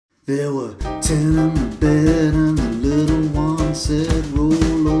There were 10 in the bed and the little one said,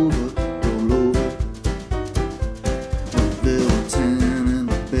 roll over, roll over. There were 10 in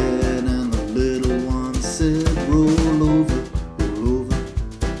the bed and the little one said, roll over, roll over.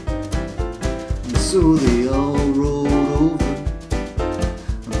 And so they all rolled over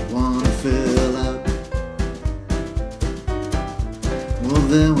and one fell out. Well,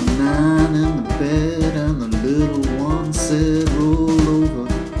 there were 9 in the bed and the little one said, roll over,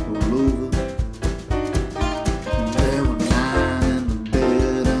 roll over. And there were 9 in the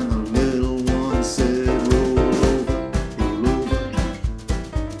bed and the little one said, roll over, roll over.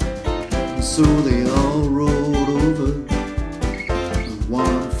 And so they all rolled over and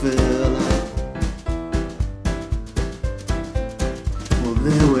one fell out. Well,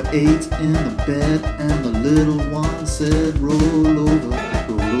 there were 8 in the bed and the little one said, roll over,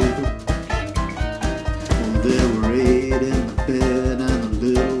 roll over. Well, there were 8 in the bed and the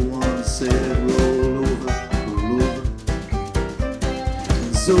little one said, roll over, roll over.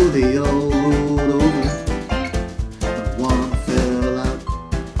 And so they all rolled over and one fell out.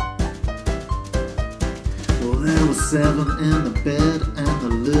 Well, there were 7 in the bed and the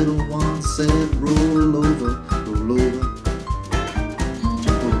little one said, roll over, roll over.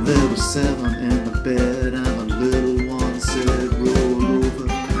 There were 7 in the bed and the little one said, roll over,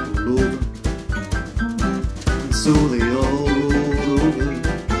 roll over. And so they all rolled over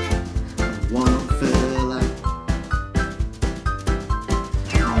and one fell out.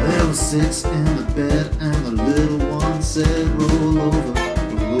 There were 6 in the bed and the little one said, roll over,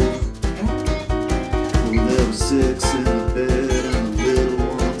 roll over. Well, there were 6 in the bed and the little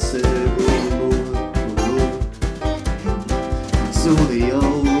one said, roll over, roll over. And so they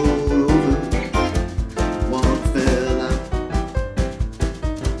all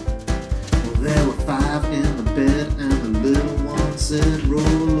in the bed and the little one said,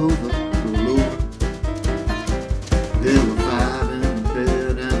 roll over, roll over. There were 5 in the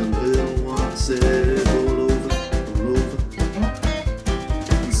bed and the little one said, roll over, roll over.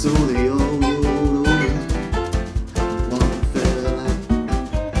 And so they all rolled over and one fell out.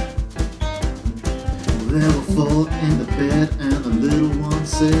 Well, there were 4 in the bed and the little one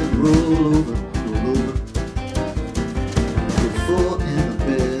said, roll over, roll over. There were 4 in the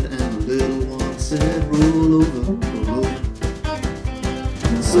bed and the little one said, roll over, roll over.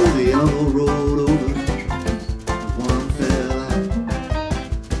 And so they all rolled over and one fell out.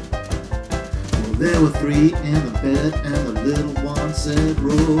 Well, there were 3 in the bed and the little one said,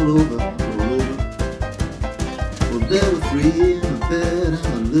 roll over, roll over. Well, there were 3 in the bed and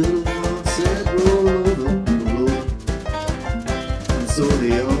the little one said, roll over, roll over. And so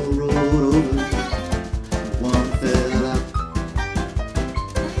they all rolled over and one fell out.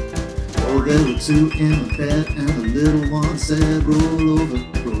 Oh, there were 2 in the bed and the little one said, roll over,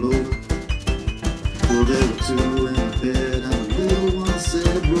 roll over. Well, there were 2 in the bed and the little one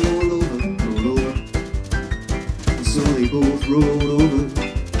said, roll over, roll over. And so they both rolled over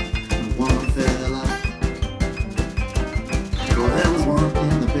and one fell out. Well, there was 1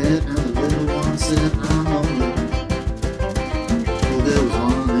 in the bed and the little one said, I'm lonely. Well, there was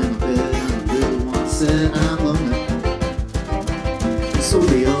 1 in the bed and the little one said, I'm lonely.